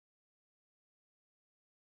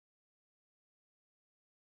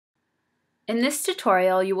In this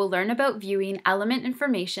tutorial, you will learn about viewing element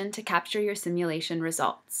information to capture your simulation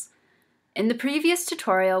results. In the previous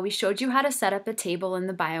tutorial, we showed you how to set up a table in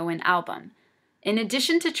the BioWin album. In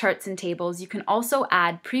addition to charts and tables, you can also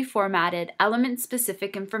add pre-formatted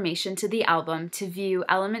element-specific information to the album to view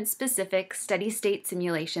element-specific steady-state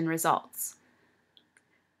simulation results.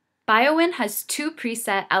 BioWin has two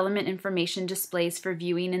preset element information displays for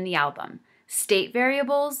viewing in the album: state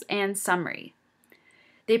variables and summary.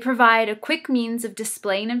 They provide a quick means of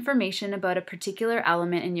displaying information about a particular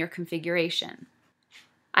element in your configuration.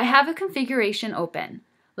 I have a configuration open.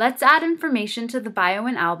 Let's add information to the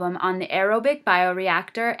BioWin album on the aerobic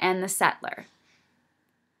bioreactor and the settler.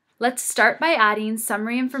 Let's start by adding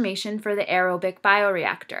summary information for the aerobic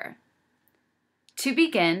bioreactor. To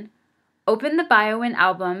begin, open the BioWin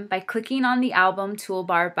album by clicking on the Album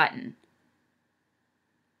Toolbar button.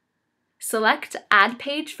 Select Add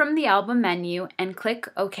Page from the album menu and click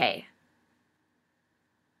OK.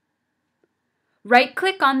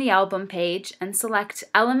 Right-click on the album page and select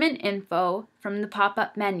Element Info from the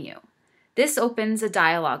pop-up menu. This opens a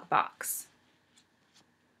dialog box.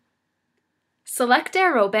 Select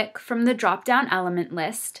Aerobic from the drop-down element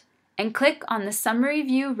list and click on the Summary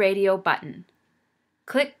View Radio button.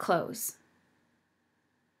 Click Close.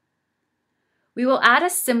 We will add a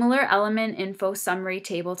similar element info summary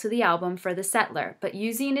table to the album for the settler, but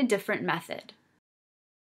using a different method.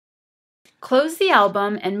 Close the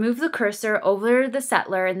album and move the cursor over the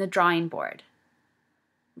settler in the drawing board.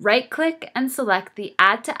 Right-click and select the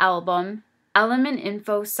Add to Album Element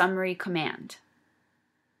Info Summary command.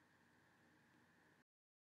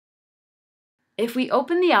 If we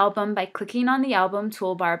open the album by clicking on the Album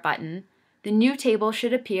Toolbar button, the new table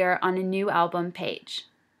should appear on a new album page.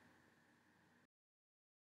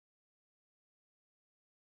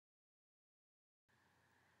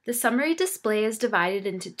 The summary display is divided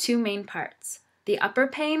into two main parts. The upper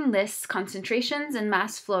pane lists concentrations and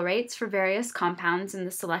mass flow rates for various compounds in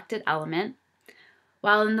the selected element,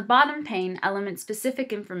 while in the bottom pane,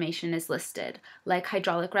 element-specific information is listed, like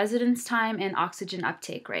hydraulic residence time and oxygen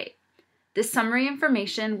uptake rate. This summary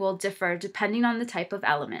information will differ depending on the type of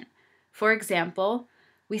element. For example,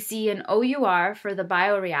 we see an OUR for the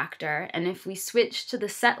bioreactor, and if we switch to the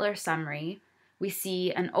settler summary, we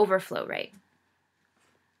see an overflow rate.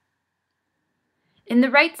 In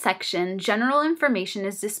the right section, general information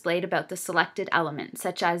is displayed about the selected element,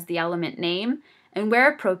 such as the element name, and where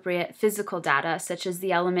appropriate, physical data, such as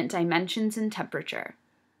the element dimensions and temperature.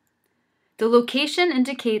 The location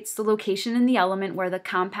indicates the location in the element where the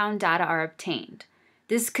compound data are obtained.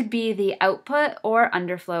 This could be the output or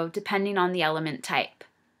underflow, depending on the element type.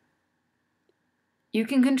 You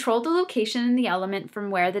can control the location in the element from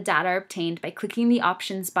where the data are obtained by clicking the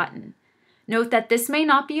Options button. Note that this may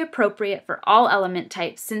not be appropriate for all element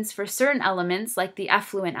types, since for certain elements, like the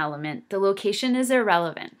effluent element, the location is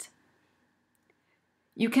irrelevant.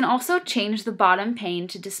 You can also change the bottom pane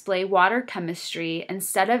to display water chemistry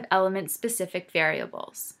instead of element-specific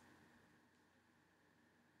variables.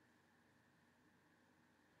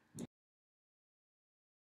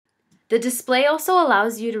 The display also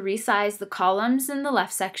allows you to resize the columns in the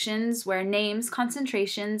left sections where names,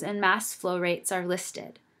 concentrations, and mass flow rates are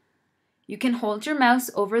listed. You can hold your mouse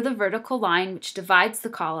over the vertical line which divides the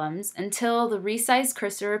columns until the resized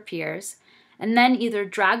cursor appears, and then either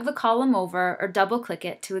drag the column over or double-click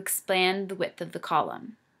it to expand the width of the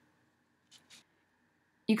column.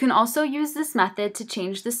 You can also use this method to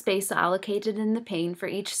change the space allocated in the pane for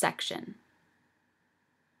each section.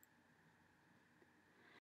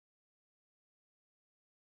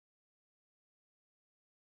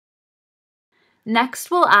 Next,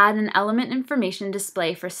 we'll add an element information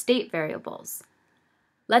display for state variables.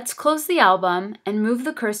 Let's close the album and move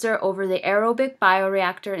the cursor over the aerobic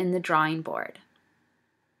bioreactor in the drawing board.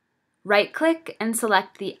 Right-click and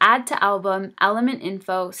select the Add to Album Element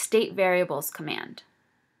Info State Variables command.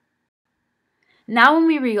 Now when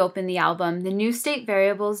we reopen the album, the new state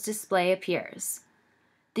variables display appears.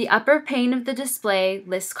 The upper pane of the display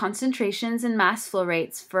lists concentrations and mass flow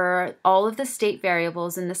rates for all of the state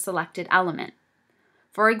variables in the selected element.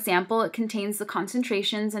 For example, it contains the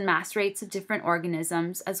concentrations and mass rates of different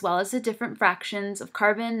organisms, as well as the different fractions of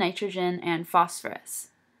carbon, nitrogen, and phosphorus.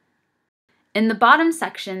 In the bottom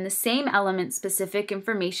section, the same element-specific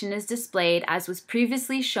information is displayed as was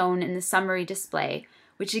previously shown in the summary display,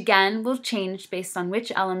 which again will change based on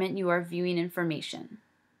which element you are viewing information.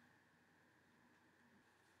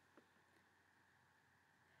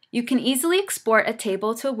 You can easily export a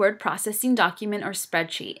table to a word processing document or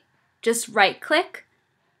spreadsheet. Just right-click,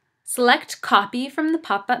 select Copy from the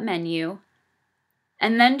pop-up menu,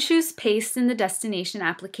 and then choose Paste in the destination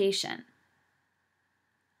application.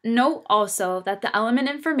 Note also that the element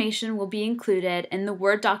information will be included in the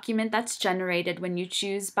Word document that's generated when you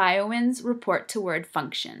choose BioWin's Report to Word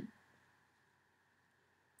function.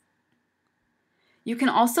 You can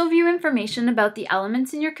also view information about the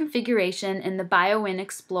elements in your configuration in the BioWin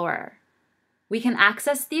Explorer. We can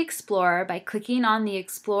access the Explorer by clicking on the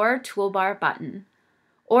Explorer toolbar button,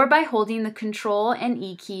 or by holding the Control and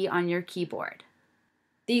E key on your keyboard.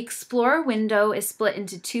 The Explorer window is split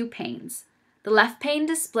into two panes. The left pane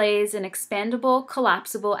displays an expandable,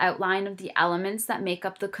 collapsible outline of the elements that make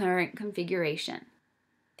up the current configuration.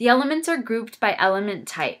 The elements are grouped by element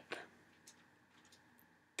type.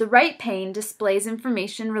 The right pane displays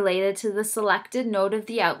information related to the selected node of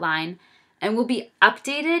the outline and will be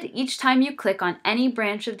updated each time you click on any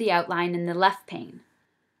branch of the outline in the left pane.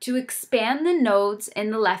 To expand the nodes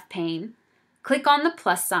in the left pane, click on the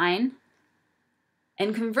plus sign,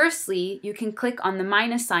 and conversely, you can click on the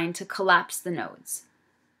minus sign to collapse the nodes.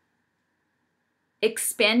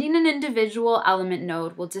 Expanding an individual element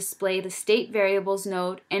node will display the state variables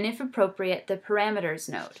node and, if appropriate, the parameters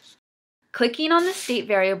node. Clicking on the state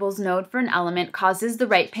variables node for an element causes the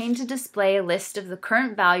right pane to display a list of the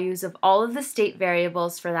current values of all of the state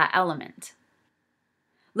variables for that element.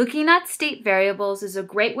 Looking at state variables is a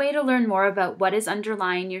great way to learn more about what is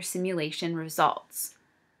underlying your simulation results.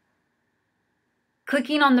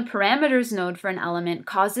 Clicking on the parameters node for an element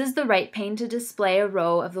causes the right pane to display a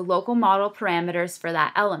row of the local model parameters for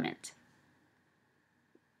that element.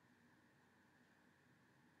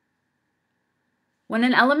 When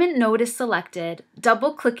an element node is selected,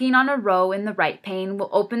 double-clicking on a row in the right pane will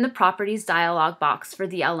open the Properties dialog box for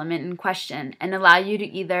the element in question and allow you to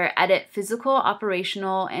either edit physical,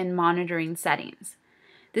 operational, and monitoring settings.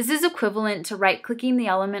 This is equivalent to right-clicking the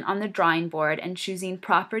element on the drawing board and choosing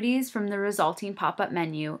Properties from the resulting pop-up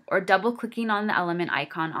menu, or double-clicking on the element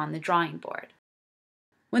icon on the drawing board.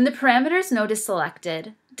 When the Parameters node is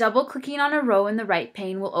selected, double-clicking on a row in the right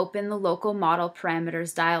pane will open the Local Model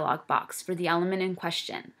Parameters dialog box for the element in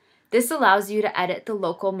question. This allows you to edit the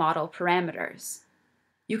local model parameters.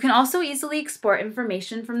 You can also easily export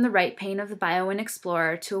information from the right pane of the BioWin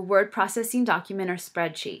Explorer to a word processing document or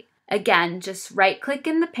spreadsheet. Again, just right-click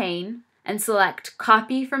in the pane and select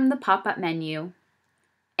Copy from the pop-up menu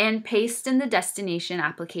and paste in the destination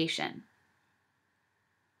application.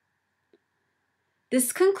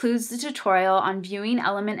 This concludes the tutorial on viewing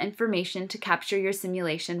element information to capture your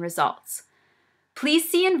simulation results. Please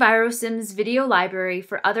see EnviroSim's video library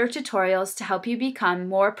for other tutorials to help you become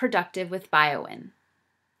more productive with BioWin.